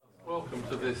welcome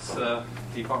to this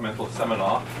departmental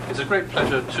seminar. It's a great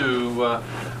pleasure to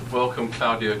welcome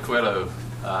Claudio Coelho,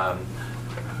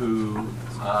 who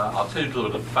I'll tell you a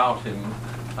little bit about him.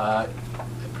 A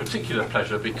particular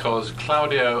pleasure because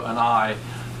Claudio and I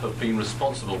have been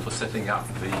responsible for setting up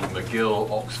the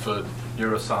McGill-Oxford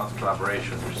Neuroscience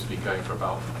Collaboration, which has been going for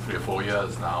about 3 or 4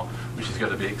 years now, which is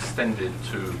going to be extended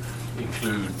to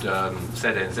include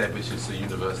ZNZ, which is the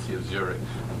University of Zurich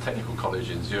and Technical College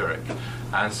in Zurich.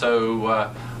 And so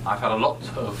I've had a lot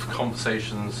of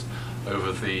conversations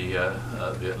over the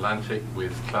Atlantic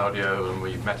with Claudio, and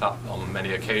we've met up on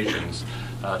many occasions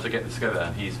to get this together.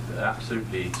 And he's an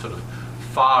absolutely sort of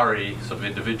fiery sort of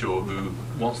individual who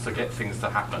wants to get things to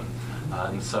happen.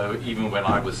 And so even when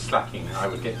I was slacking, I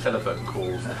would get telephone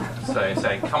calls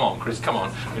saying, come on, Chris, come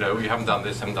on, you know, you haven't done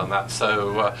this, haven't done that.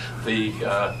 So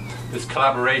this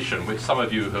collaboration, which some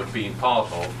of you have been part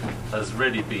of, has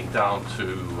really been down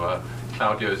to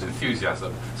Claudio's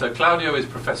enthusiasm. So Claudio is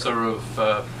professor of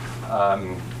the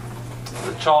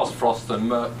Charles Frost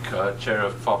and Merck Chair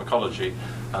of Pharmacology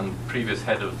and previous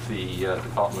head of the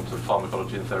Department of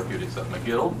Pharmacology and Therapeutics at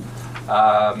McGill.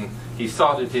 He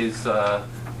started his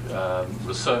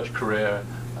research career,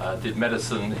 did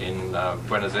medicine in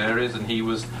Buenos Aires, and he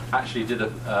was actually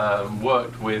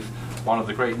worked with one of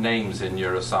the great names in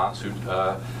neuroscience,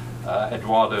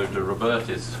 Eduardo de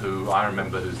Robertis, who I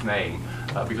remember his name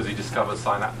because he discovered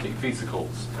synaptic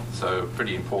vesicles, so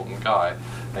pretty important guy.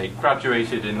 He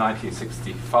graduated in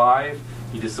 1965.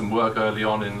 He did some work early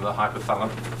on in the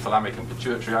hypothalamic and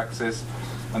pituitary axis,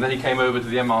 and then he came over to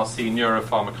the MRC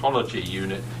Neuropharmacology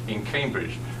unit in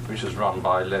Cambridge, which was run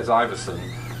by Les Iverson,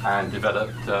 and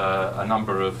developed a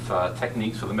number of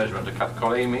techniques for the measurement of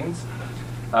catecholamines.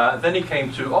 Then he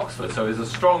came to Oxford, so there's a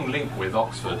strong link with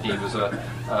Oxford. He was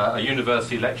a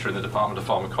university lecturer in the Department of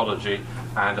Pharmacology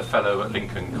and a fellow at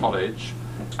Lincoln College.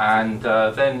 And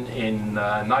then in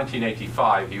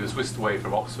 1985, he was whisked away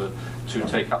from Oxford to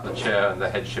take up the chair and the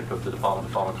headship of the Department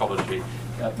of Pharmacology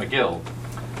at McGill.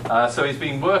 So he's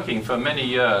been working for many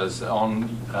years on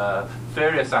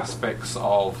various aspects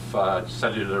of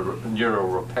cellular neural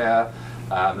repair,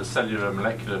 the cellular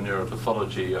molecular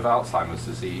neuropathology of Alzheimer's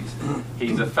disease.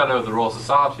 He's a fellow of the Royal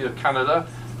Society of Canada,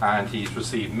 and he's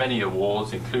received many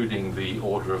awards, including the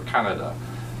Order of Canada.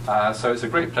 So it's a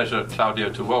great pleasure, Claudio,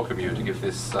 to welcome you to give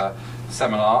this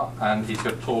seminar, and he's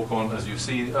going to talk on, as you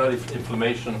see, early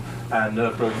inflammation and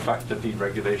nerve growth factor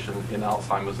deregulation in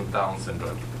Alzheimer's and Down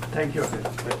syndrome. Thank you. Thank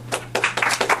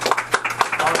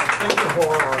you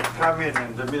for coming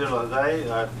in the middle of the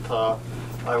day.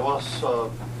 I was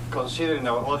considering an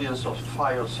audience of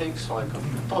 5 or 6, so I got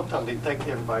totally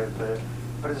taken by the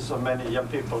presence of many young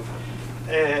people.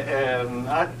 And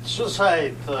I should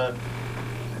say that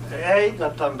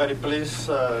I'm very pleased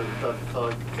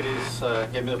that Chris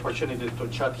gave me the opportunity to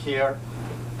chat here,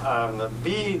 and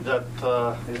B, that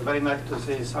it's very nice to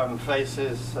see some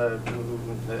faces,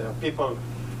 people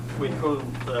with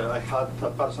whom I had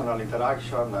a personal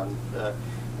interaction and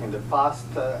in the past,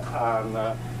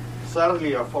 and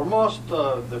thirdly or foremost,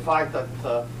 the fact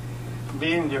that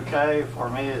being in UK for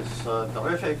me is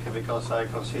terrific because I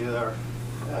consider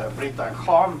Britain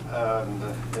home, and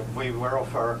we were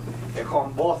offered a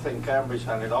home both in Cambridge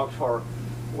and in Oxford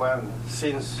when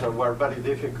things were very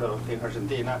difficult in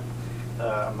Argentina.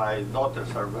 My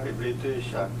daughters are very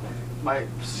British, and my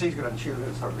 6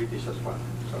 grandchildren are British as well.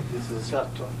 So this is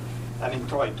just an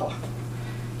introito.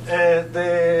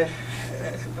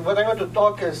 What I'm going to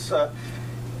talk is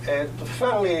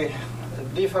fairly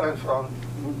different from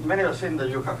many of the things that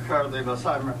you have heard in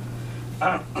Alzheimer's,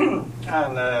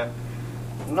 and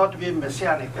not being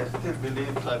messianic, I still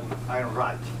believe that I'm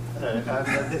right.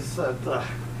 And this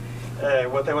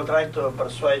what I will try to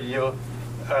persuade you,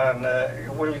 and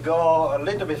we'll go a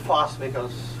little bit fast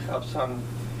because I have some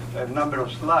number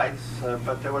of slides,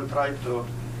 but I will try to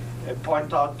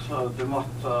point out the most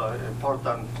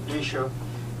important issue,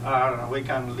 and we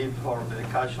can leave for the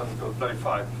discussion to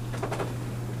clarify.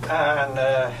 And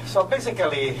so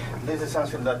basically, this is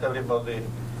something that everybody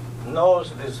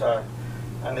knows. This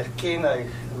and a skin I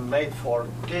made for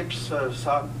tips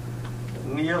some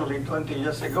nearly 20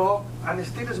 years ago, and it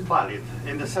still is valid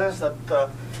in the sense that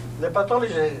the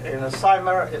pathology in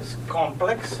Alzheimer's is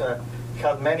complex,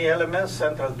 has many elements.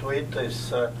 Central to it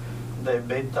is the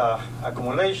beta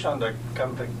accumulation that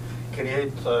can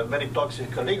create very toxic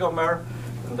oligomer,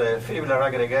 the fibrillar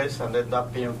aggregates, and end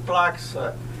up being plaques,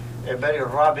 a very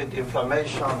rapid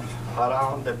inflammation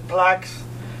around the plaques,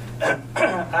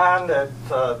 and the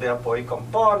ApoE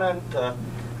component,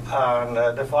 and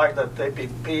the fact that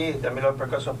APP, the amyloid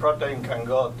precursor protein, can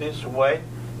go this way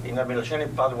in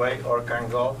amylogenic pathway or can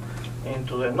go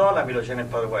into the non-amylogenic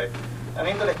pathway. And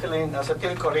interestingly,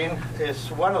 acetylcholine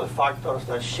is one of the factors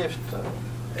that shift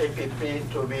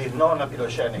APP to be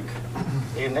non-amylogenic.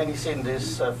 In anything,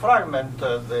 this fragment,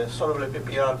 the soluble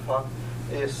APP alpha,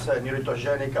 is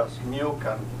neurotogenic as Muke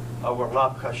and our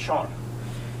lab has shown.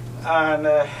 And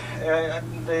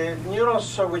the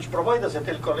neurons which provide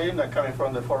acetylcholine are coming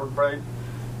from the forebrain,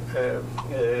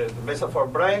 basal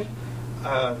forebrain,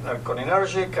 are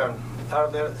cholinergic and are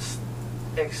the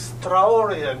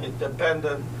extraordinarily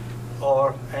dependent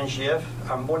on NGF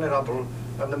and vulnerable,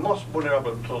 and the most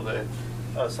vulnerable to the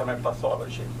Alzheimer's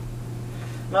pathology.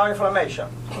 Now, inflammation.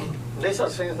 These are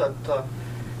things that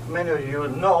many of you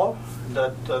know,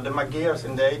 that the McGears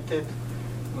in the 80s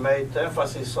made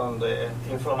emphasis on the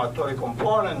inflammatory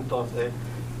component of the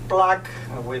plaque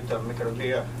with the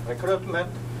microglia recruitment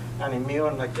and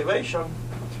immune activation.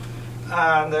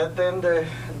 And then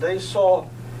they saw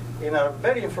in a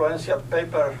very influential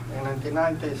paper in the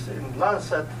 1990s in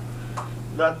Lancet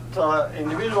that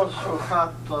individuals who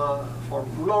had for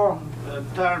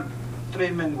long-term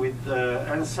treatment with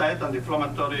NSAID and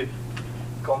inflammatory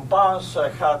compounds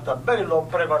had a very low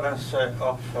prevalence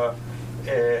of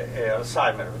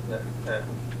Alzheimer's.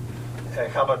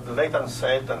 Have a latent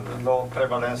NSAID and low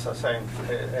prevalence at same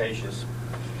ages.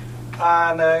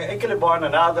 And Eichelborn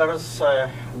and others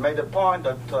made the point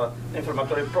that the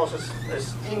inflammatory process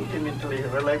is intimately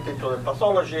related to the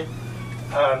pathology,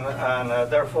 and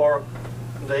therefore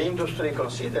the industry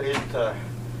considered it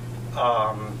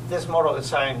this more of the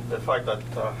same, the fact that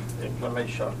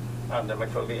inflammation and the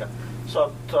microglia.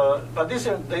 So, but this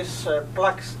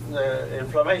plaque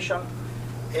inflammation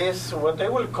is what they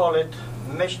will call it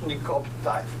Meshnikov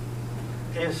type.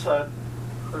 It's a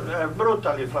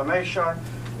brutal inflammation.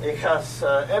 It has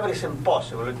everything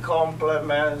possible. It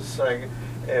complements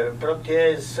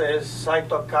proteases,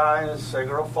 cytokines,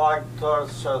 growth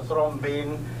factors,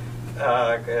 thrombin,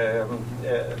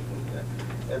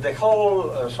 the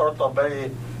whole sort of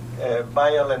very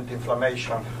violent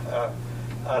inflammation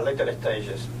later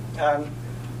stages. And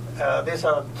this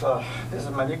is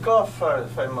Meshnikov,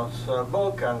 famous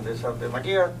book, and these are the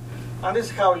McGear. And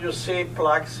this is how you see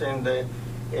plaques in the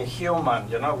human,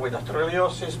 you know, with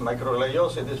astrogliosis,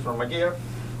 microgliosis, this from McGear.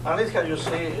 And this is how you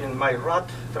see in my rat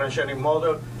transgenic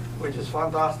model, which is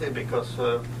fantastic because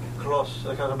it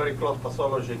has a very close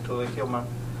pathology to the human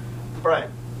brain.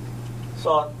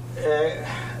 So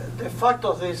the fact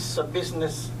of this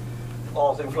business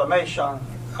of inflammation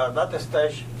at that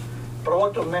stage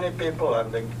provoked to many people,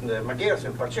 and the McGears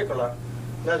in particular,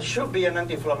 that should be an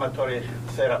anti-inflammatory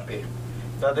therapy.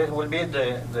 That it will be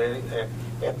the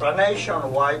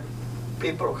explanation why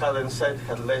people who had NSAID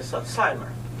had less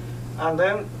Alzheimer's. And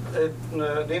then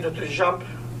the industry jumped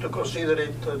to consider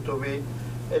it to be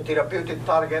a therapeutic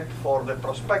target for the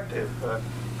prospective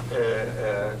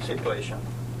situation.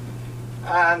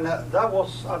 And that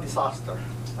was a disaster.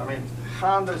 I mean,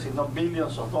 hundreds, if not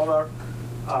billions of dollars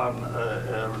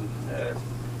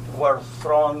were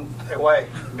thrown away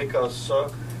because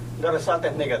the result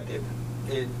is negative.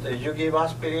 You give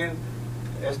aspirin,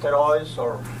 steroids,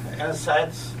 or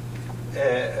NSAIDs,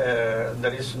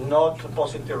 there is not a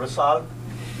positive result,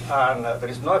 and there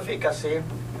is no efficacy.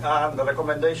 And the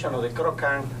recommendation of the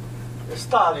Cochrane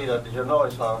study that you know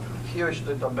is a huge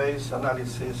database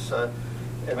analysis,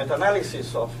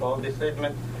 meta-analysis of all this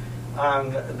treatment,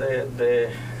 and the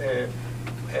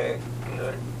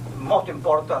most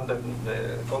important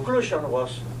the conclusion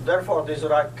was, therefore, this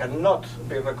drug cannot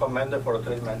be recommended for the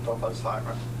treatment of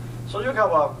Alzheimer's. So you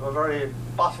have a very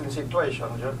puzzling situation.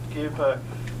 You give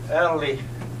early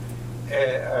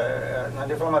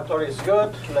anti-inflammatory is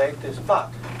good, late is bad.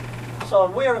 So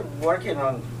we are working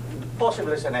on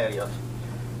possible scenarios.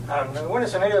 And one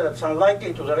scenario that's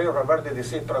unlikely to delay or revert the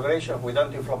disease progression with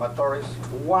anti-inflammatories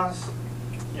once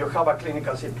you have a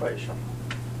clinical situation.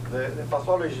 The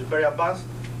pathology is very advanced,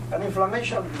 and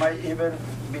inflammation might even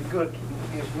be good.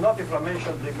 If not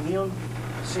inflammation, the immune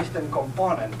system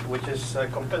component, which is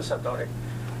compensatory.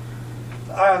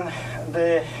 And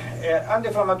the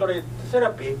anti-inflammatory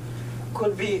therapy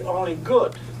could be only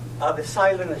good at the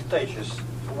silent stages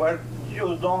where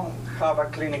you don't have a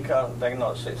clinical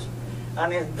diagnosis.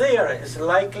 And if there is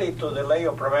likely to delay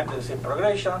or prevent disease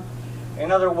progression,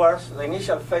 in other words, the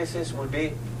initial phases will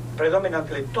be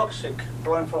predominantly toxic,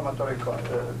 pro-inflammatory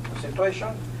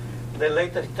situation. The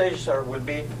later stages will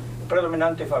be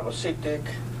predominantly phagocytic,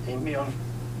 immune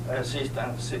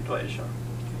system situation.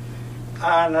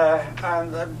 And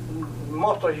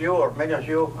most of you, or many of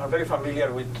you, are very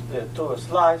familiar with the two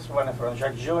slides, one from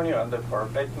Jack Jr. and the for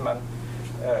Bateman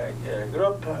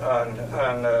group,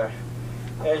 and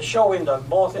showing that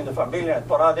both in the familial and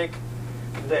sporadic,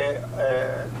 the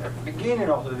beginning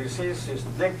of the disease is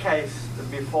decades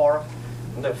before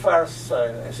the first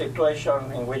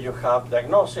situation in which you have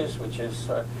diagnosis, which is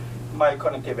mild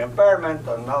cognitive impairment,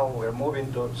 and now we're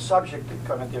moving to subjective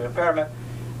cognitive impairment.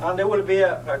 And there will be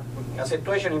a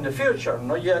situation in the future,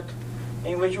 not yet,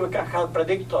 in which we can have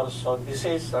predictors of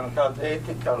disease and have the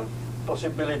ethical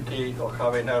possibility of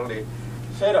having early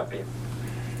therapy.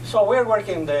 So we're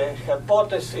working the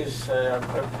hypothesis,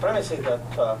 premises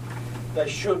that there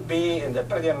should be in the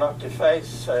pre-diagnostic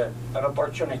phase an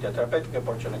opportunity, a therapeutic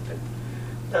opportunity.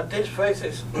 That these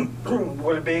phases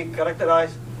will be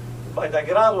characterized by the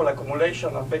gradual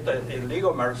accumulation of beta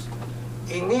oligomers,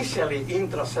 initially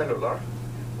intracellular,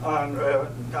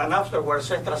 and afterwards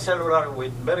extracellular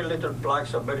with very little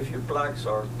plaques or very few plaques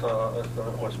or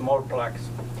small plaques.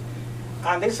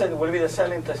 And this will be the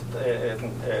silent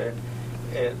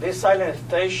this silent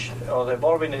stage of the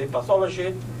evolving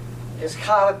pathology. Is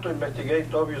hard to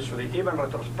investigate, obviously, even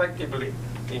retrospectively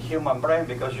in human brain,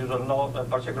 because you don't know a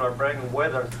particular brain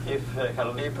whether if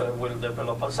HELLP will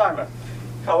develop Alzheimer's.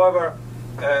 However,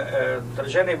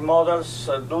 transgenic models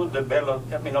do develop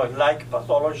amyloid-like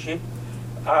pathology,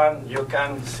 and you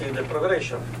can see the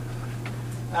progression.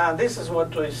 And this is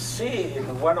what we see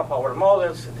in one of our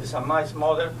models. It is a mice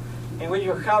model in which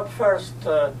you have first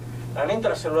an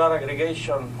intracellular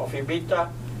aggregation of Aβ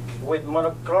with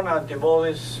monoclonal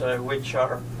antibodies which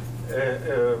are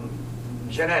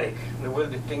generic. They will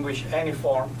distinguish any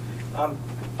form.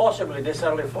 Possibly this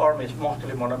early form is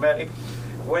mostly monomeric.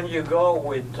 When you go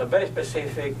with very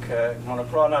specific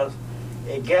monoclonals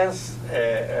against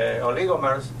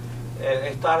oligomers,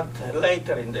 start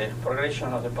later in the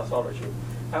progression of the pathology.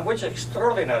 And which is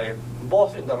extraordinary,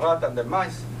 both in the rat and the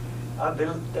mice, are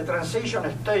the transition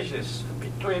stages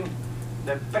between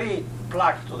the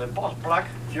pre-plaque to the post-plaque.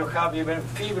 You have even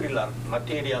fibrillar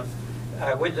material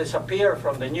which disappear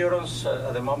from the neurons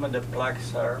at the moment the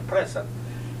plaques are present.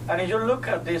 And if you look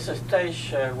at this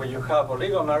stage where you have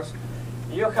oligomers,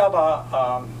 you have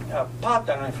a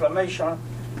pattern of inflammation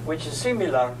which is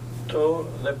similar to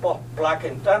the post-plaque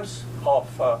in terms of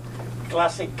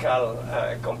classical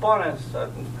components,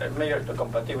 measure to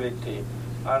compatibility,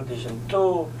 antigen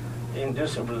 2,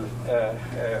 inducible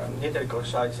nitric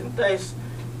oxide synthase,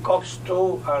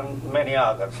 COX-2, and many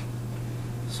others.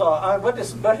 So what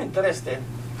is very interesting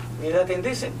is that in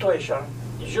this situation,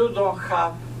 you don't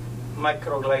have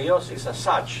microgliosis as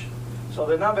such. So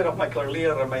the number of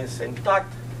microglia remains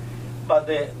intact, but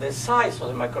the size of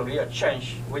the microglia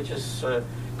change, which is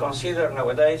considered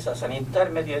nowadays as an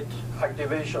intermediate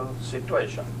activation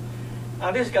situation.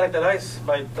 And this is characterized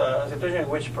by the situation in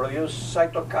which produce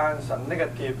cytokines and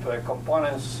negative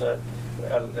components,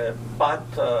 bad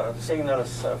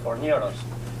signals for neurons.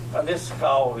 And this is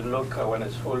how we look when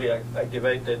it's fully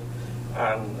activated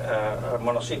and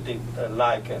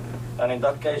monocytic-like. And in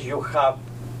that case, you have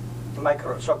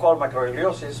so-called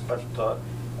microgliosis, but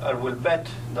I will bet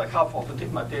that half of the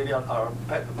material are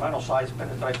monocytes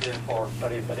penetrating for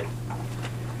periphery.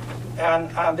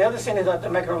 And the other thing is that the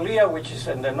microglia, which is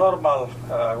in the normal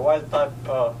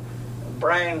wild-type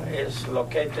brain, is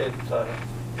located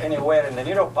anywhere in the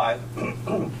neuropile.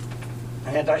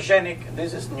 Heterogenic,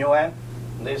 this is nu-N,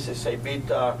 this is Aβ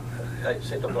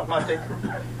cytoplasmatic.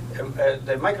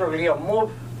 The microglia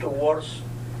move towards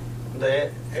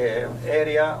the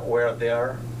area where there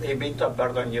are Aβ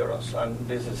burden neurons, and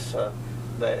this is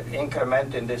the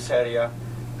increment in this area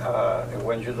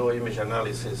when you do image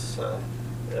analysis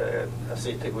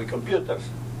assisted with computers.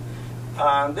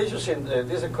 And this is in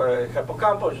this is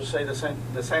hippocampus. You say the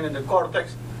same in the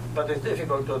cortex, but it's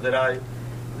difficult to derive.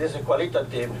 This is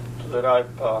qualitative to derive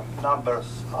numbers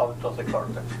out of the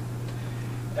cortex.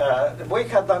 We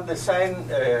have done the same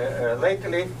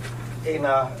lately in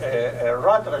a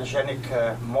rat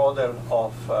transgenic model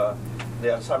of the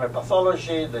Alzheimer's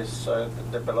pathology. This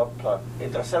developed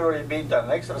intracellular beta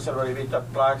and extracellular beta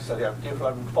plaques. They are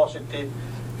T-flamin positive,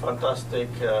 fantastic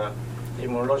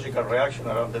immunological reaction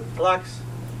around the plaques.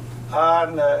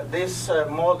 And this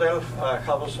model has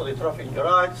also dystrophic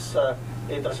neurites,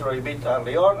 intracellular beta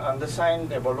early on, and the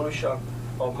same evolution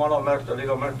of monomer to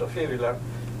oligomer to fibrillar.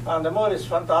 And the model is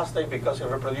fantastic because it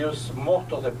reproduces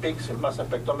most of the peaks in mass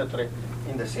spectrometry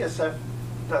in the CSF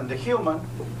than the human.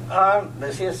 And the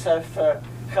CSF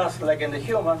has, like in the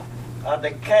human, a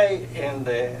decay in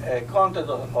the content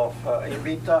of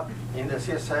Aβ in the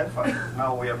CSF, and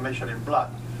now we are measuring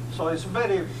blood. So it's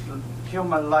very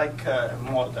human-like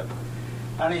model.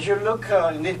 And if you look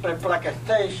in this pre-plaque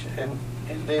stage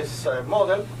in this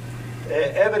model,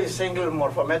 every single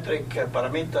morphometric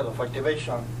parameter of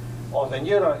activation of the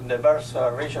neuron in the verse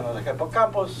region of the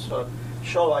hippocampus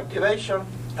show activation,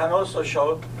 and also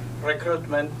showed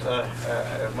recruitment,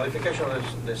 modification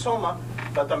of the soma,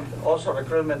 but also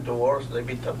recruitment towards the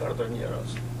beta burden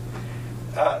neurons.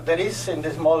 There is in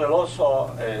this model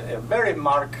also a very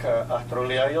marked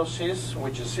astrogliosis,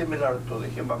 which is similar to the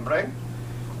human brain,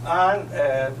 and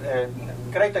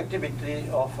great activity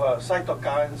of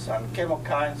cytokines and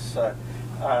chemokines,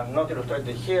 not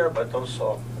illustrated here, but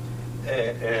also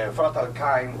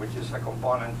fractalkine, which is a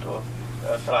component to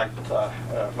attract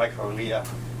microglia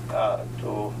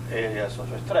to areas of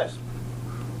stress.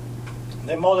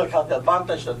 The model has the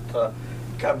advantage that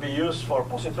can be used for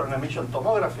positron emission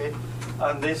tomography,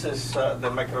 and this is the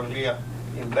microglia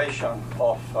invasion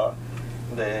of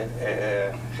the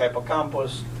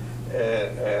hippocampus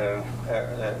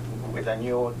with a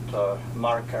new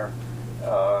marker,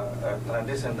 and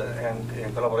this in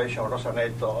collaboration with Rosa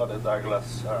Neto at the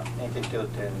Douglas Institute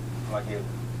in McGill.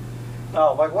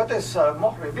 Now, but what is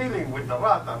most revealing with the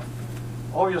rat,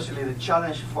 obviously the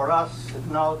challenge for us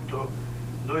now to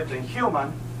do it in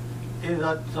human, is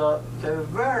that the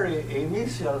very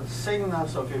initial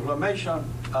signals of inflammation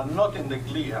are not in the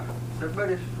glia. The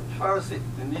very first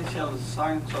initial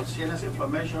signs of CNS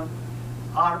inflammation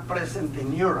are present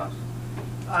in neurons.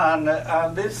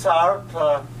 And these are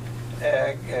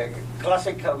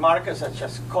classical markers such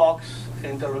as COX,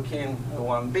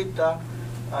 interleukin-1 beta,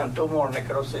 and tumor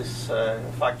necrosis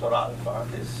factor alpha.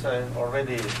 This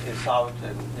already is out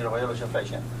in neurobiology of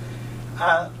patients.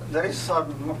 There is,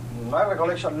 my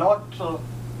recollection, not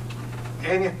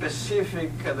any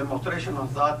specific demonstration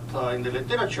of that in the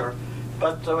literature,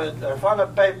 but I found a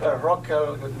paper,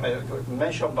 Rockel,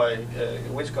 mentioned by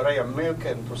Wiskoray and Milk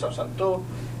in 2002,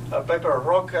 a paper of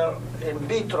Rockel in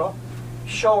vitro,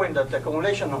 showing that the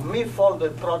accumulation of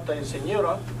misfolded proteins in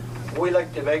neurons will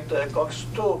activate the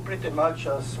COX-2 pretty much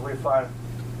as we find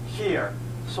here.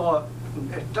 So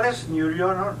stress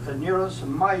neurons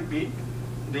might be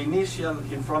the initial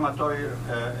inflammatory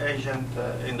agent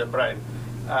in the brain.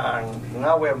 And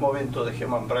now we are moving to the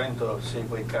human brain to see if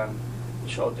we can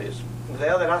show this. The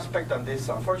other aspect, and this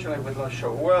unfortunately will not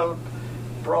show well,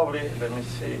 probably, let me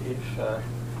see if,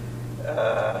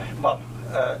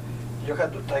 you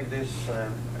have to take this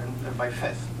by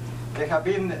faith. There have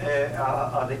been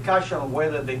a discussion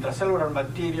whether the intracellular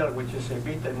material, which is a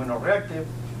beta immunoreactive,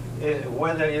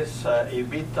 whether it's a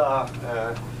beta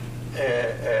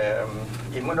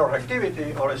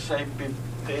immunoreactivity or it's APP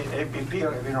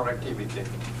immunoreactivity.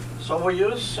 So we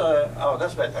use, oh,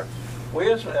 that's better. We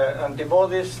use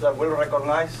antibodies that will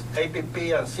recognize APP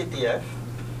and CTF,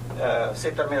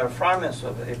 C-terminal fragments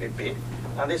of APP,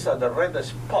 and these are the red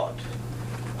spot.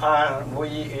 And we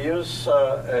use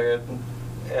a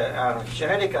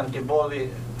genetic antibody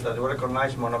that will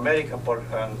recognize monomeric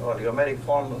and oligomeric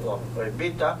form of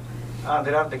beta, and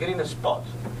there are the green spot.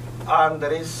 And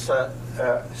there is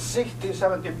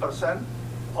 60-70%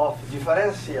 of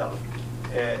differential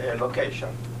location,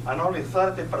 and only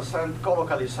 30%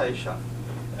 colocalization,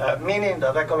 meaning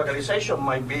that the colocalization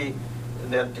might be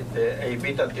that a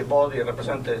beta antibody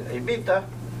represents a beta,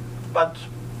 but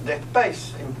the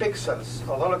space in pixels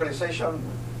of the localization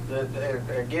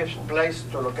gives place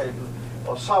to locate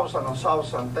of thousands,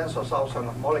 tens of thousands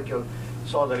of molecules,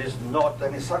 so there is not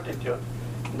any certitude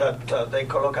that they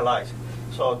colocalize.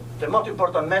 So the most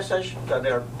important message that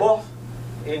they are both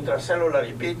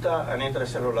intracellular beta and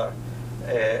intracellular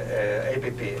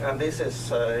APP, and this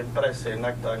is impressive in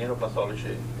active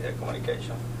neuropathology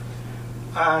communication.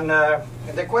 And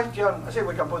the question, I think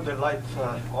we can put the light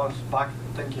on back.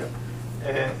 Thank you.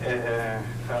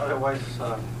 Otherwise,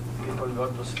 people go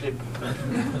to sleep.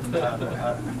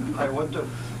 I want to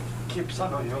keep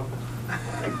some of you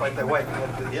quite awake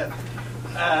until the end.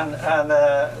 And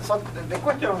so the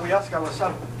question we ask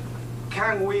ourselves,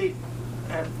 can we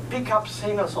pick up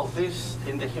signals of this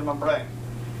in the human brain?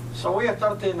 So we are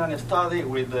starting a study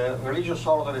with the religious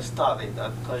order study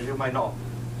that you might know.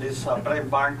 This brain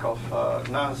bank of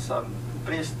nuns and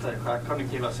priests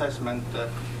cognitive assessment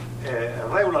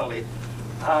regularly.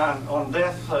 And on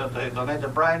death, they donate the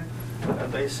brain.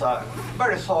 There is a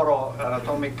very thorough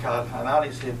anatomical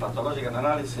analysis, pathological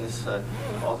analysis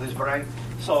of this brain.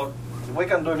 So we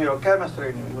can do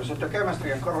neurochemistry,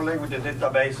 cytochemistry, and correlate with the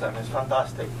database, and it's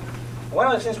fantastic. One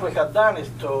of the things we have done is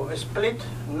to split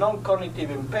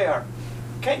non-cognitive impaired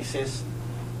cases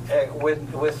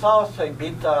without a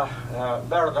beta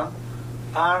burden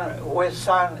and with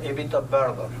some a beta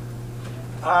burden.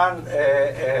 And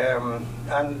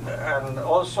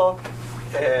also,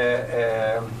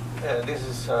 this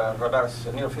is reverse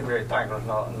neurofibrillary tangles,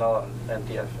 no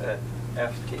NTF,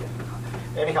 FTF.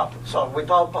 Anyhow, so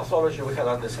without pathology, we have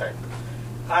done the same.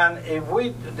 And if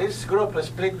this group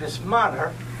split this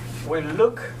manner, we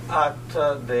look at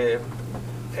the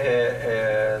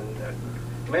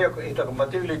major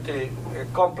histocompatibility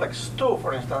complex 2,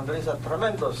 for instance, there is a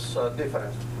tremendous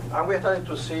difference. And we're trying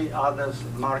to see other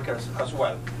markers as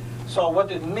well. So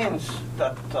what it means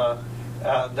that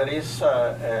there is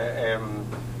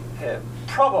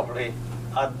probably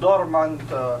a dormant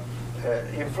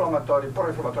inflammatory,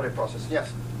 pro-inflammatory process.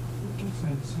 Yes?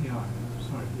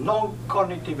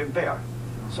 Non-cognitive impaired.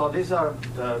 So these are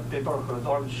the people who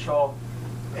don't show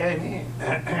any,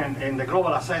 in the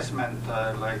global assessment,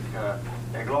 like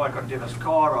a global cognitive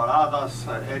score or others,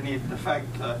 any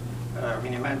defect,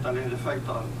 minimental any defect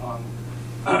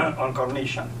on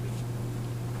cognition.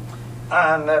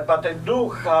 And but they do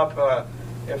have,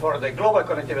 for the global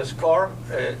cognitive score,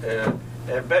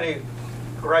 a very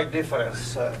great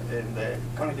difference in the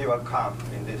cognitive outcome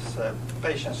in these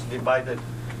patients divided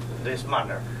this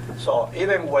manner. So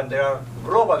even when they are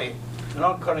globally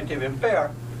non-cognitive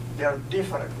impaired, they are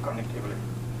different cognitively.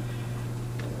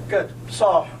 Good.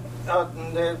 So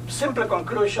the simple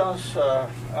conclusions,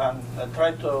 and I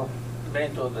try to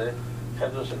bring to the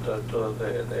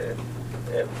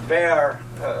bare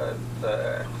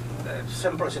the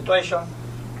simple situation,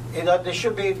 is that there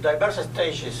should be diverse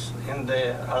stages in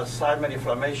the Alzheimer's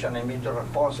inflammation and immune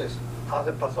responses as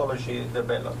the pathology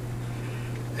develops.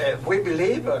 We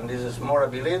believe, and this is more a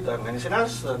belief than anything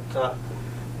else, that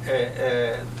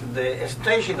the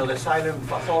staging of the silent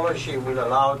pathology will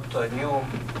allow new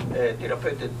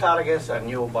therapeutic targets and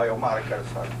new biomarkers.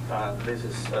 And this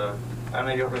is an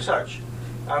area of research.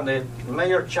 And the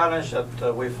major challenge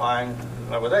that we find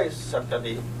nowadays,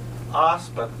 certainly us,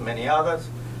 but many others,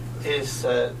 is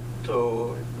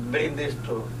to bring this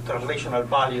to translational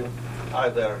value,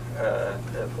 either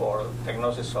for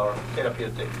diagnosis or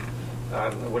therapeutic.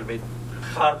 And it will be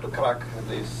hard to crack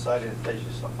these silent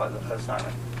stages of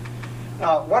Alzheimer's.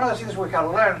 Now, one of the things we have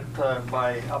learned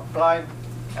by applying,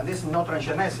 and this is not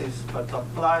transgenesis, but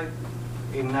applied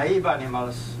in naive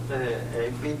animals, the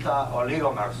beta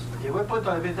oligomers. If we put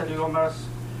the beta oligomers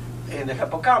in the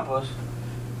hippocampus,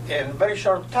 in very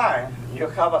short time, you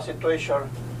have a situation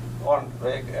on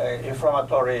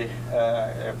inflammatory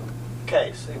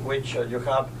case in which you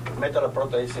have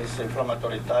metalloproteases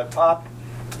inflammatory type up,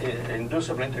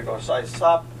 inducible intracorticocytes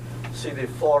up,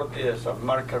 CD40 as a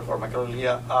marker for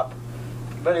microglia up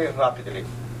very rapidly.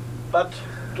 But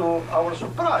to our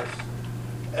surprise,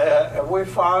 we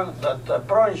found that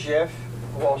pro-NGF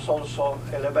was also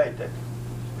elevated.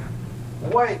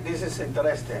 Why this is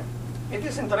interesting? It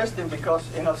is interesting because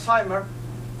in Alzheimer's,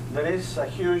 there is a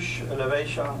huge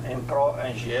elevation in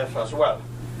pro-NGF as well,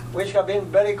 which have been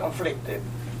very conflicted.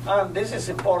 And this is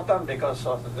important because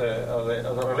of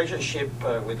the relationship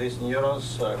with these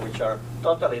neurons, which are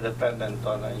totally dependent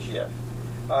on NGF.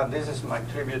 And this is my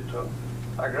tribute to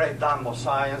a great dame of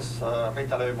science,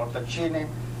 Rita Levi-Montalcini.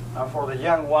 And for the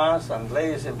young ones, and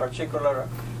ladies in particular,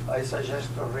 I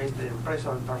suggest to read The Embrace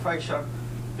of Imperfection,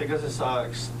 because it's an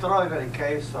extraordinary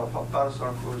case of a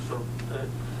person who's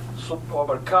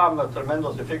overcome a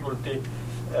tremendous difficulty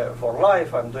for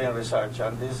life and doing research.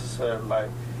 And this is my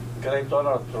great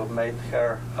honor to make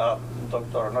her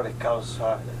Dr. honoris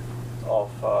causa of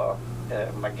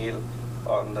McGill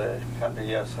on the 100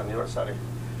 years anniversary.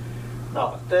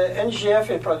 Now, the NGF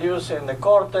is produced in the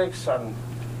cortex and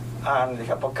the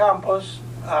hippocampus,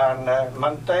 and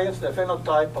maintains the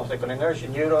phenotype of the cholinergic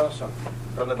neurons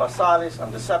from the basalis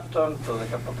and the septum to the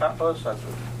hippocampus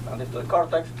and to the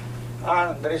cortex.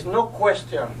 And there is no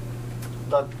question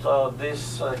that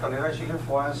this cholinergic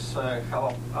influence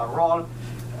have a role.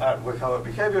 We have a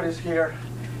behaviorist here,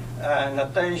 and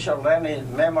attention,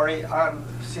 learning, memory, and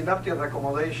synaptic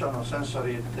recommendation of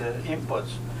sensory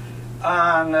inputs.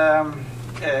 And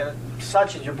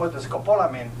such as you put the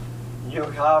scopolamine, you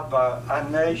have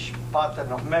an age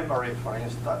pattern of memory, for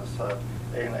instance,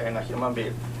 in a human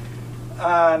being.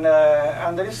 And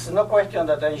there is no question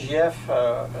that NGF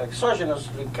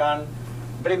exogenously can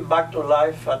bring back to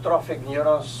life atrophic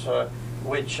neurons,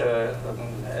 which are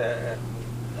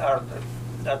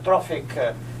atrophic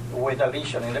with a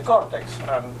lesion in the cortex,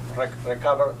 and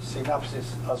recover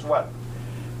synapses as well.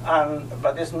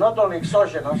 But it's not only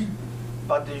exogenous,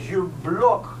 but if you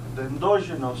block the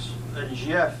endogenous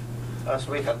NGF, as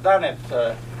we have done it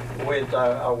with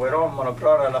our own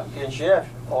monoclonal anti-NGF,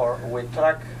 or with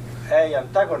TrkA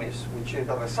antagonist, which is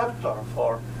a receptor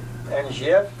for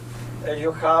NGF,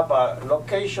 you have a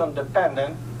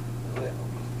location-dependent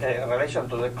in relation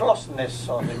to the closeness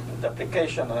of the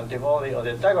application of the antibody or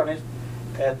the antagonist,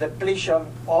 depletion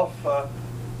of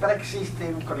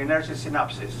pre-existing cholinergic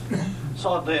synapses.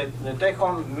 So the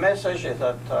take-home message is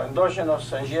that endogenous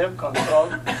NGF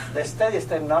control the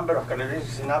steady-state number of cholinergic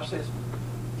synapses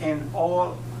in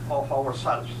all of our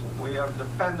cells. We are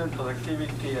dependent on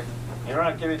activity, neuron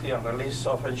activity and release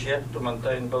of NGF to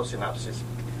maintain those synapses.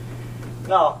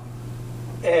 Now,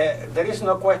 there is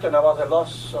no question about the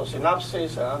loss of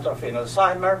synapses and atrophy in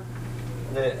Alzheimer's.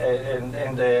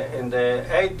 In the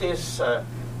 80s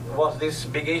was this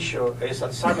big issue, is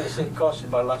Alzheimer's disease caused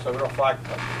by loss of growth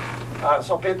factor? And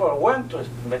so people went to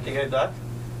investigate that,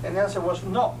 and the answer was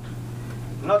not.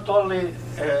 Not only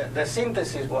the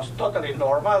synthesis was totally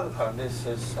normal, and this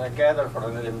is gathered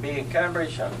from the LMB in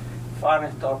Cambridge and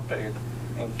Farnstop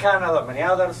in Canada, many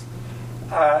others,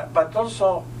 but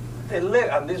also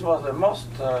and this was the most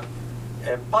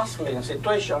puzzling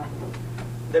situation,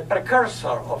 the precursor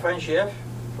of NGF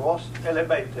was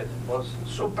elevated, was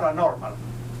supranormal.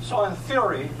 So in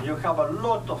theory, you have a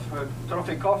lot of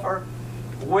trophic buffer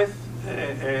with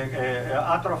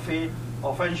atrophy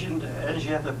of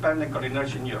NGF-dependent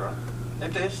cholinergic neuron.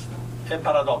 It is a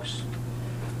paradox.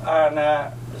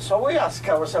 And so we ask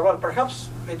ourselves, well, perhaps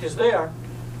it is there,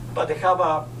 but they have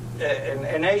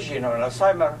an aging or an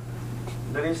Alzheimer.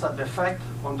 There is a defect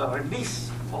on the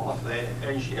release of the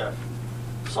NGF.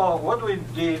 So what we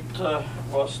did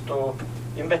was to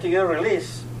investigate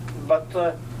release, but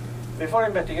before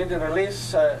investigating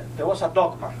release, there was a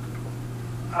dogma.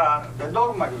 The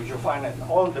dogma, which you find in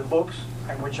all the books,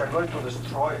 and which I'm going to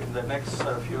destroy in the next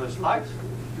few slides,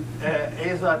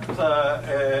 is that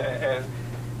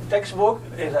textbook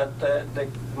is that the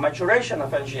maturation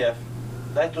of NGF,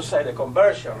 that is to say the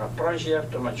conversion of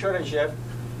pro-NGF to mature NGF,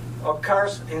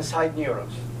 occurs inside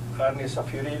neurons, and it's a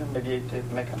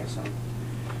furin-mediated mechanism.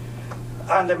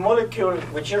 And the molecule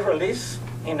which is released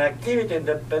in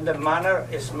activity-independent manner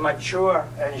is mature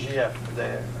NGF,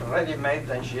 the ready-made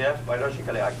NGF,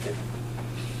 biologically active.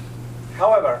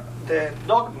 However, the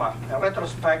dogma, in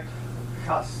retrospect,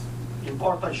 has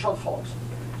important shortfalls.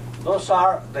 Those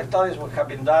are the studies which have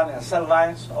been done in cell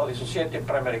lines or dissociative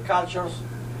primary cultures,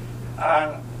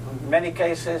 and in many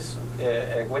cases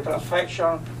with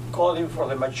transfection coding for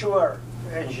the mature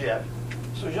NGF.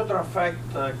 So you transfect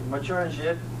mature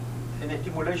NGF, in the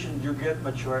stimulation you get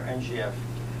mature NGF.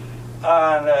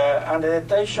 And the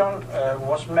detection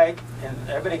was made in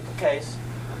every case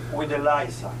with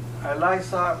ELISA.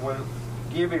 ELISA will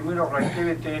give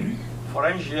immunoreactivity for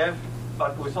NGF,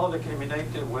 but without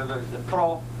discriminating whether it's the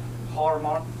pro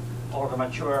hormone or the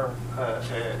mature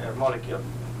molecule.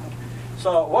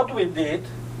 So what we did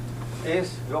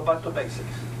is go back to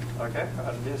basics, okay?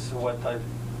 And this is what I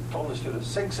told the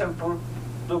students. Think simple,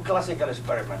 do classical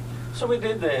experiment. So we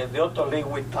did the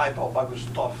auto-liquid type of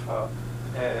Bagustov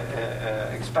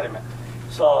experiment.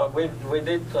 So we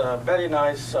did a very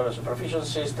nice supervision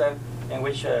system in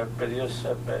which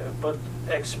put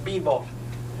ex vivo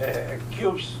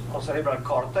cubes of cerebral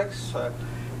cortex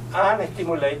and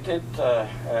stimulated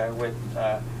with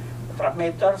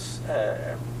transmitters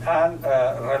and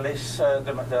release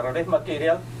the release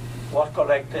material was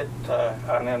collected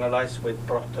and analyzed with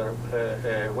Proctor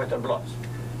wet and blots.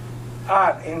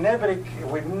 And in every,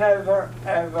 we never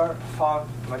ever found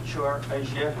mature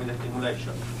NGF with the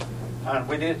stimulation. And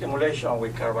we did stimulation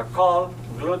with carbachol,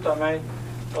 glutamate,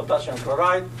 potassium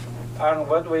chloride, and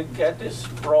what we get is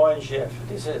pro-NGF.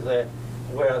 This is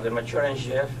where the mature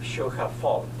NGF should have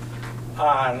fallen.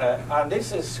 And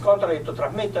this is contrary to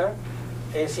transmitter,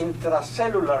 is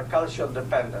intracellular calcium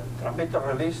dependent. Transmitter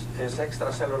release is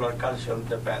extracellular calcium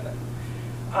dependent.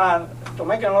 And to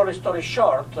make a long story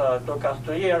short, took us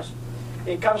 2 years,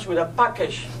 it comes with a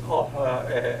package of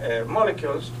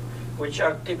molecules which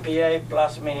are TPA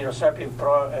plus Neuroserpin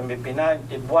Pro MVP9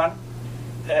 type 1,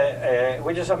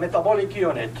 which is a metabolic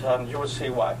unit, and you will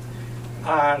see why.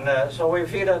 And so we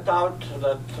figured out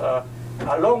that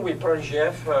along with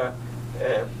pro-NGF,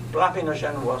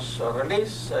 plasminogen was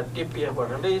released, TPA was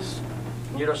released,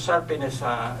 Neuroserpin is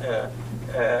an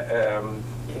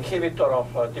inhibitor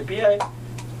of TPA,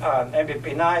 and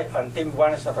MVP9, and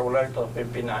TIM1 is a regulator of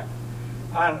MVP9.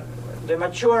 And the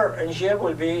mature NGF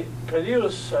will be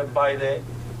produced by the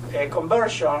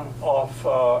conversion of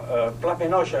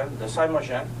plasminogen, the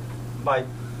zymogen, by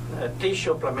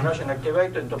tissue plasminogen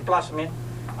activated into plasmin,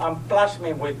 and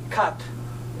plasmin will cut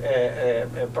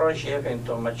pro-NGF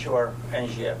into mature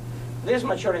NGF. This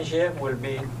mature NGF will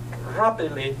be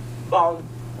rapidly bound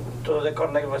to the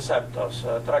connect receptors,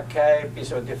 TrkA,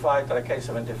 P75,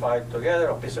 TrkA75 together,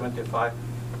 or P75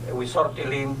 with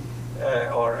sortilin,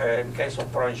 or in case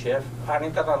of pro-NGF, and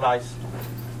internalized.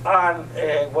 And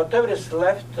whatever is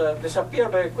left disappear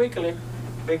very quickly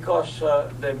because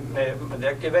the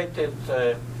activated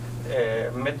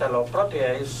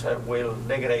metalloprotease will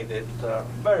degrade it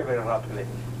very, very rapidly.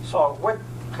 So what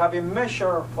have been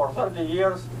measured for 30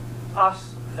 years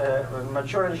as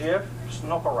mature NGF is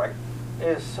not correct.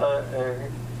 It's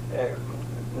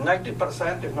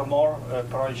 90%, if not more,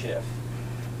 pro-NGF.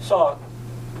 So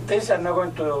this I'm not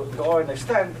going to go and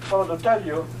extend, so to tell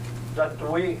you that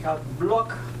we have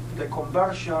blocked the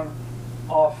conversion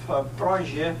of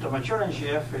pro-NGF to mature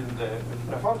NGF in the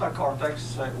prefrontal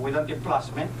cortex with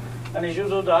antiplasmin. And if you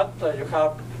do that, you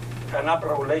have an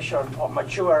upregulation of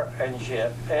mature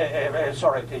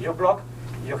NGF. If you block,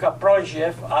 you have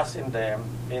pro-NGF as in the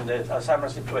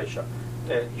Alzheimer's situation.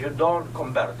 You don't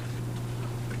convert.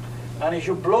 And if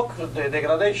you block the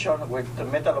degradation with the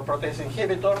metalloprotease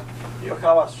inhibitor, you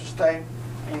have a sustained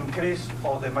increase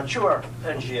of the mature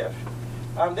NGF.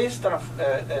 And this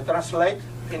translates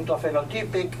into a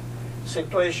phenotypic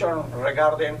situation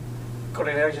regarding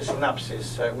cholinergic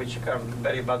synapses, which you can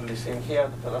very badly see here.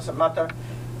 It doesn't matter.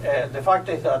 The fact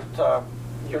is that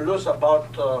you lose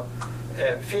about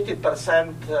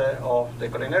 50% of the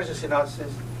cholinergic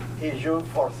synapses if you,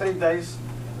 for 3 days,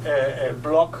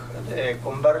 block the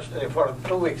conversion, for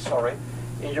 2 weeks, sorry,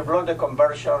 if you block the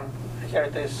conversion, here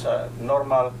it is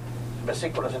normal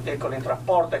vesicular acetylcholine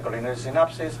transport, the cholinergic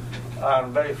synapses,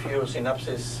 and very few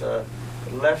synapses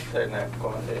left in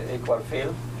equal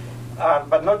field,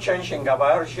 but no change in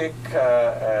GABAergic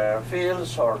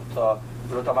fields or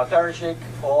glutamatergic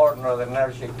or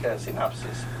noradrenergic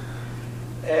synapses.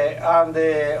 And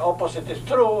the opposite is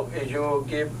true. If you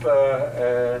give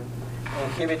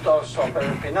inhibitors of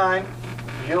PRP9,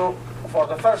 you, for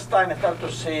the first time, start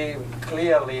to see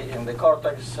clearly in the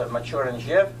cortex mature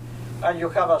NGF, and you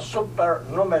have a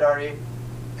supernumerary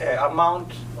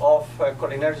amount of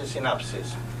cholinergic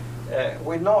synapses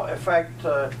with no effect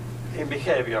in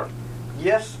behavior.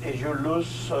 Yes, if you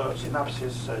lose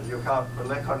synapses, you have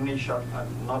leg cognition,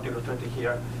 not illustrated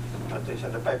here, but it's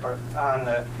in the paper.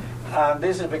 And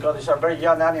this is because these are very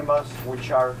young animals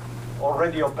which are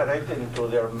already operating to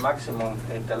their maximum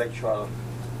intellectual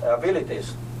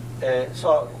abilities.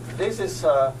 So this is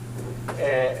a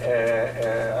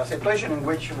situation in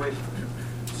which we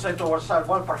say to ourselves,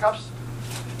 well, perhaps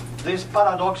this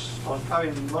paradox of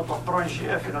having a lot of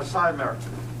pro-NGF in Alzheimer's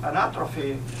and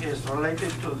atrophy is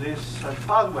related to this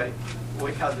pathway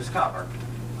we have discovered.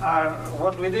 And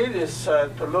what we did is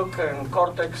to look in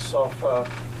cortex of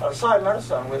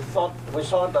Alzheimer's, and we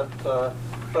saw that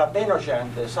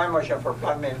platinogen, the zymogen for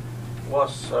platinum,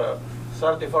 was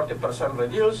 30–40%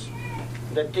 reduced.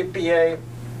 The TPA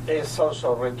is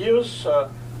also reduced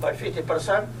by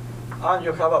 50%, and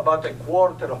you have about a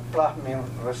quarter of plasmin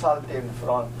resulting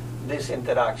from this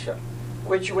interaction,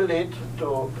 which will lead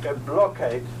to a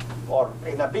blockade or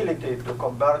inability to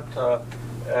convert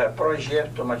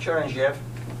pro-NGF to mature NGF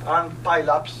and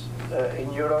pileups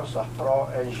in neurons of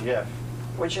pro-NGF,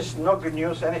 which is not good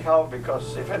news anyhow,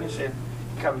 because if anything,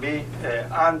 can be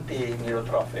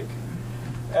anti-neurotrophic.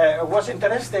 What's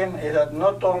interesting is that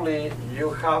not only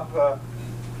you have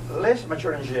less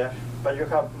mature NGF, but you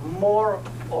have more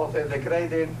of the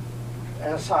degrading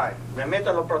enzyme. The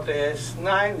metalloprotease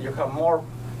 9, you have more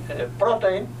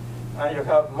protein, and you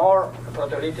have more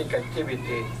proteolytic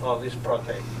activity of this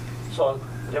protein. So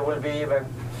there will be even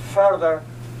further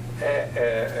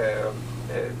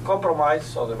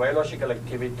compromise of the biological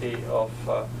activity of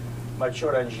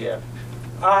mature NGF.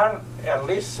 And at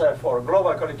least for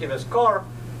global cognitive score,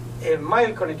 in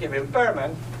mild cognitive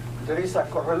impairment, there is a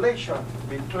correlation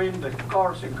between the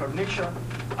course in cognition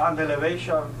and the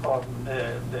elevation of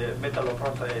the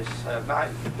metalloprotease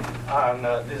 9. And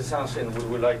this is something we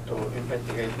would like to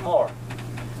investigate more.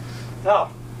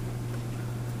 Now,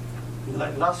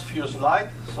 last few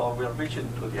slides, so we're reaching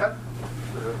to the end.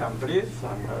 So you can breathe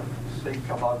and think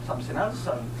about something else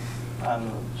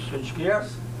and switch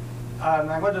gears.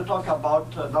 And I'm going to talk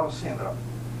about Down syndrome.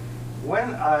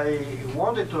 When I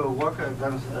wanted to work on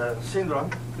Down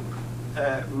syndrome,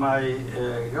 my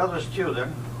graduate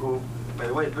student, who, by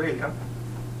the way, is brilliant,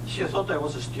 she thought I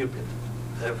was stupid,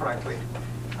 frankly.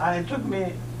 And it took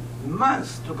me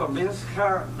months to convince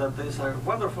her that there's a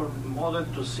wonderful model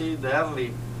to see the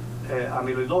early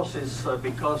amyloidosis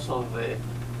because of the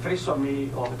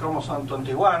trisomy of the chromosome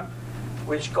 21,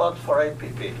 which code for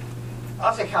APP.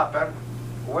 As it happened,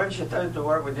 when she started to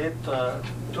work with it,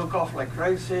 took off like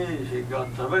crazy. She got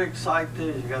very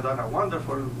excited. She had done a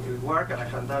wonderful work, and I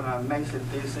had done an amazing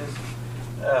thesis,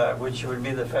 which will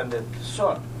be defended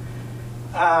soon.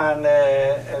 And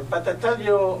but I tell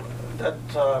you that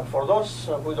for those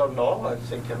who don't know, I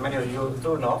think many of you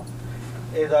do know,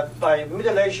 is that by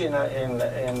middle age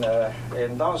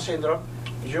in Down syndrome,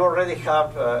 you already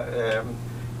have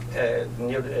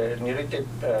neuritic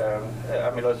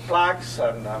amyloid plaques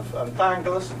and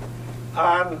tangles,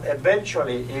 and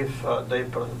eventually, if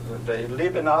they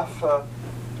live enough,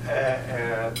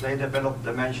 they develop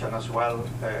dementia as well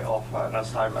of an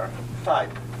Alzheimer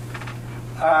type.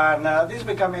 And this is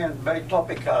becoming very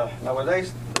topical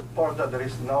nowadays. The report that there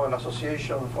is now an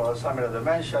association for Alzheimer's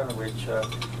dementia, which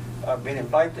I've been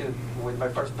invited with my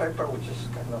first paper, which is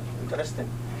kind of interesting.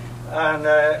 And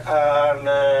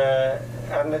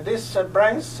these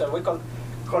brains,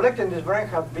 collecting these brains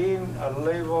have been a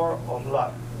labor of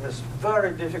love. It's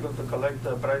very difficult to collect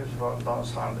the brains from Down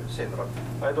syndrome.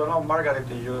 I don't know, Margaret,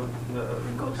 you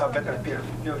have better peers.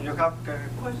 You have...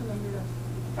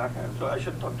 Okay, so I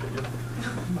should talk to you.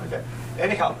 Okay.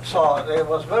 Anyhow, so it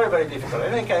was very, very difficult.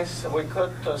 In any case, we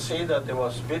could see that there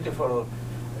was beautiful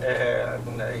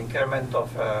increment of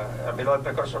amyloid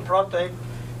precursor protein,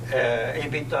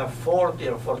 A-beta 40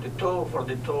 and 42.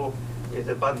 42 is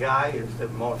the bad guy, it's the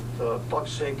most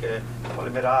toxic,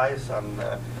 polymerize and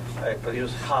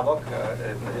produce havoc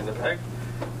in the brain.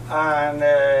 And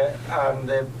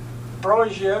the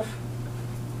PRONGF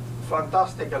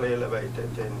fantastically elevated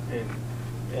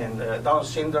in Down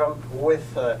syndrome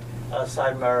with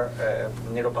Alzheimer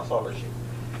neuropathology.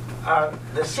 And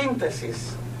the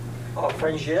synthesis of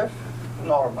NGF,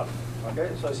 normal. Okay,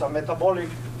 so it's a metabolic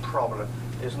problem.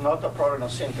 It's not a problem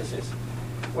of synthesis,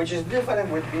 which is different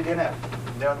with BDNF.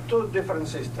 There are two different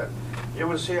systems. You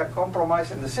will see a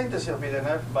compromise in the synthesis of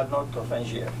BDNF, but not of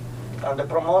NGF. And the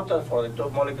promoters for the two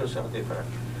molecules are different.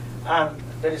 And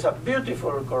there is a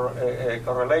beautiful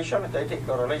correlation, static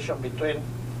correlation between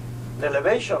the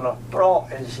elevation of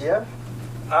pro-NGF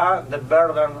and the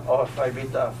burden of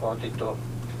A-beta 42. Okay.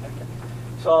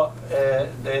 So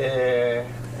the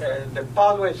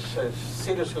pathway is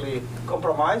seriously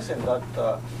compromised in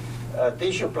that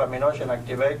tissue plasminogen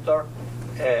activator,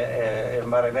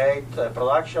 marinate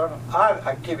production, and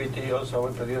activity also,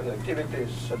 we produce activity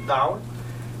is down,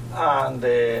 and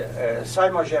the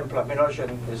zymogen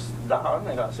plasminogen is down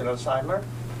in Alzheimer.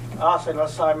 As in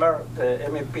Alzheimer, the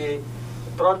MEP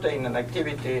protein and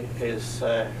activity is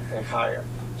higher.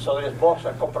 So there is both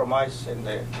a compromise in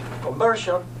the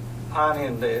conversion and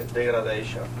in the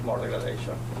degradation, more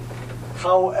degradation.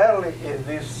 How early is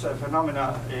this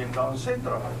phenomena in Down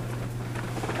syndrome?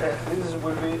 This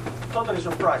will be totally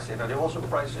surprising, and it was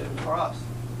surprising for us.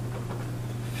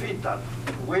 Fetal.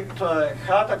 We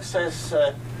had access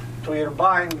to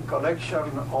Irvine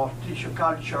collection of tissue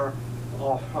culture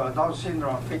of Down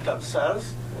syndrome fetal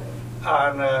cells,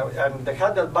 and they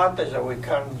had the advantage that we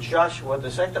can judge what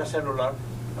is extracellular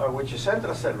or which is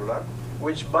intracellular,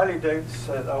 which validates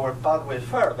our pathway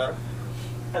further.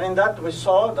 And in that we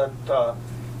saw that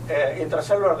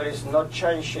intracellular there is no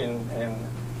change in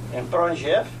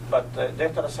PRONGF, but the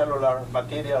extracellular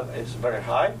material is very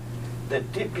high. The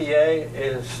TPA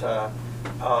is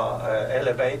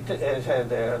elevated, is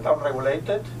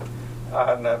downregulated,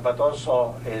 and but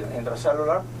also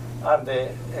intracellular, and the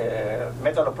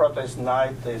metalloproteinase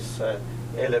 9 is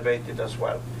elevated as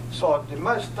well. So they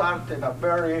must start in a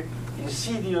very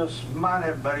insidious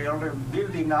manner, very early,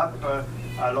 building up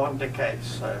along the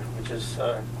case, which is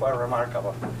quite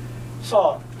remarkable.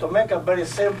 So to make a very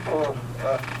simple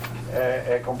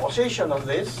composition of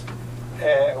this,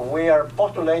 we are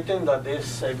postulating that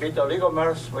these beta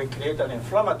oligomers will create an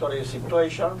inflammatory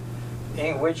situation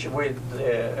in which we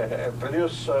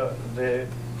produce the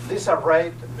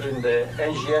disarray in the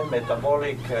NGF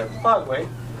metabolic pathway,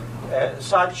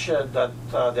 such that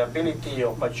the ability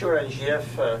of mature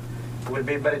NGF will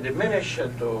be very diminished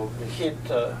to hit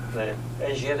the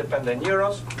NGF-dependent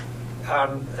neurons,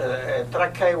 and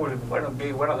TrkA will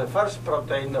be one of the first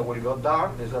proteins that will go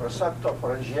down. Is a receptor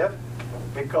for NGF,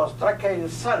 because TrkA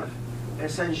itself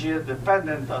is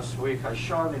NGF-dependent, as we have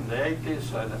shown in the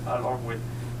 80s, along with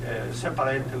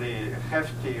separately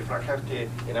hefty, Frank Hefty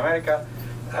in America.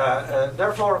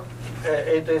 Therefore,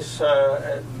 it is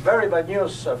very bad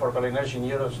news for cholinergic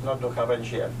neurons not to have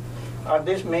NGF. And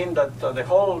this means that the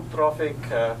whole trophic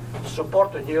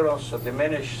supported neurons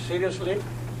diminish seriously,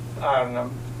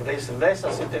 and there is less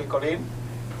acetylcholine,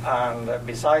 and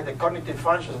besides the cognitive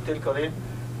function, acetylcholine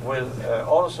will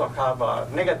also have a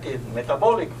negative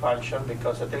metabolic function,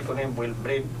 because acetylcholine will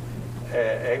bring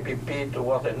APP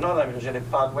towards the non-amylogenic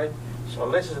pathway. So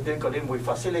less acetylcholine will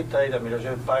facilitate the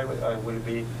amylogenic pathway and will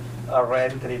be a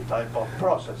re-entry type of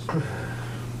process.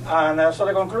 And so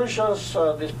the conclusions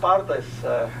of this part is,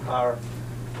 are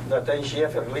that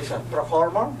NGF releases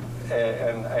prohormone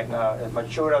and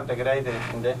mature and degraded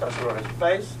in the extracellular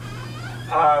space.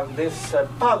 And this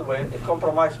pathway is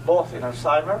compromised both in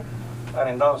Alzheimer and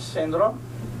in Down syndrome.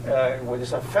 which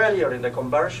is a failure in the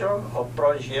conversion of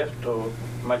pro-NGF to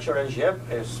mature NGF,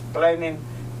 explaining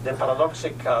the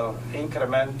paradoxical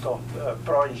increment of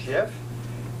pro-NGF,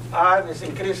 and its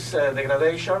increased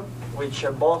degradation, which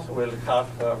both will have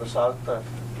result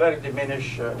very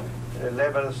diminished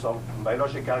levels of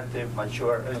biologically active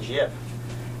mature NGF.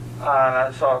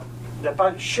 And so the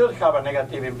PAD should have a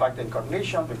negative impact in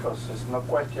cognition, because there's no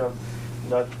question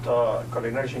that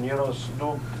cholinergic neurons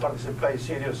do participate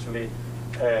seriously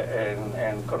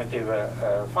in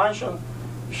cognitive function.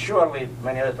 Surely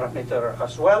many other transmitters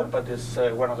as well, but it's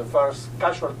one of the first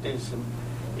casualties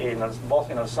in both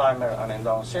in Alzheimer's and in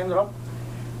Down syndrome.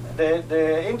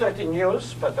 The interesting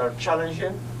news, but are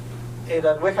challenging, is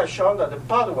that we have shown that the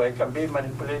pathway can be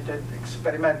manipulated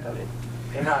experimentally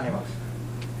in animals.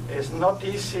 It's not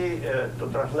easy to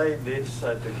translate this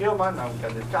to human, and we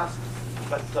can discuss,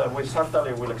 but we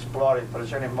certainly will explore in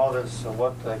transgenic models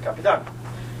what can be done.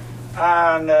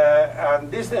 And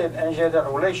this NGF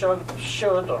regulation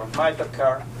should or might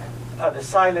occur at the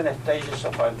silent stages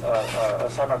of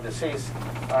Alzheimer's disease,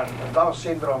 and Down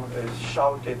syndrome is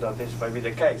shouted that this might be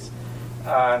the case.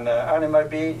 And it might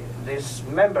be this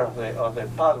member of the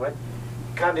pathway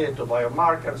candidate to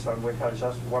biomarkers, and we have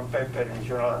just one paper in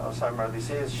Journal of Alzheimer's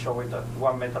Disease showing that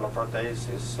one metalloprotease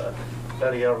is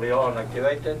very early on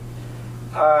activated.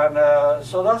 And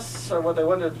so that's what I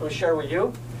wanted to share with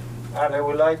you. And I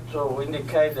would like to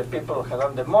indicate the people who have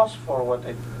done the most for what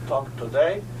I talked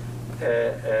today.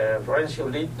 Florencia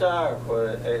Ulita, who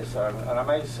is an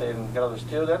amazing graduate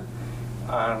student,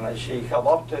 and she has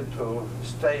opted to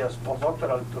stay as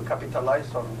postdoctoral to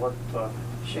capitalize on what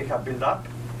she has built up.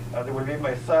 And it will be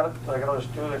my third graduate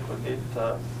student who did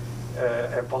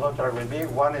a postdoctoral with me.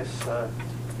 One is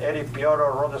Eric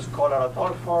Pioro, Rhodes Scholar at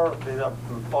Oxford, did a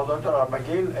postdoctoral at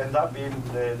McGill, ended up being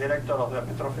the director of the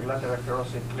Amyotrophic Lateral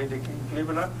Sclerosis Clinic in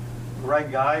Cleveland.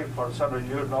 Great guy, for some of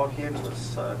you know him,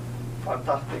 was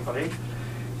fantastic colleague.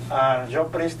 And John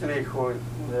Priestley, who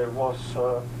was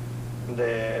the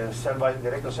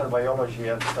director of cell biology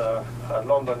at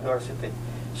London University.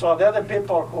 So the other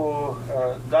people who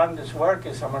done this work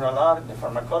is Samuel Allard, the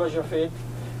pharmacology of it.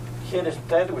 Here is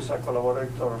Ted, who is a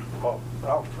collaborator,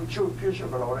 future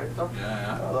collaborator,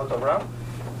 Dr. Brown.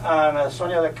 And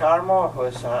Sonia De Carmo, who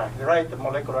is a great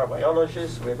molecular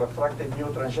biologist. We've constructed new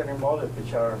transgenic models,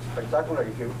 which are spectacular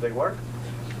if they work.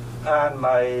 And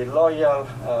my loyal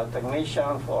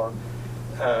technician for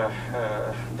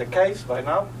the case by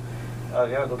now,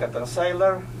 Ducatan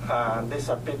Saylor. And these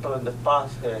are people in the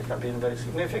past have been very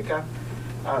significant.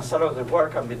 And some of the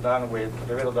work can be done with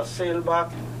Ribeiro da Silva,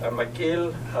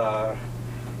 McGill,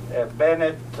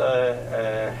 Bennett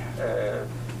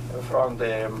from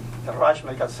the Rush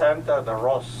Medical Center, the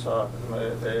Ross,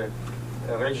 the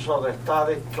Registrar de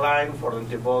Study, Klein for the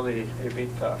antibody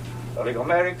beta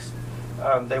oligomerics.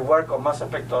 And they work on mass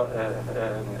spec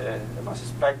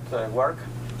work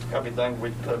can be done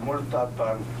with Multap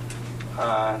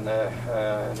and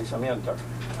Lisamunter.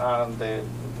 And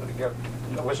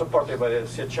we're supported by the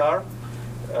CHR,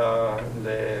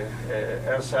 the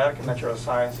NSERC, Natural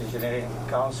Science Engineering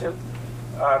Council,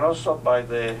 and also by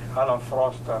the Alan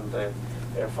Frost and the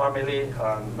family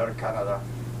and Merck Canada,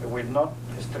 with no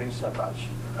strings attached.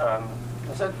 And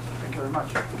that's it. Thank you very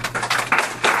much.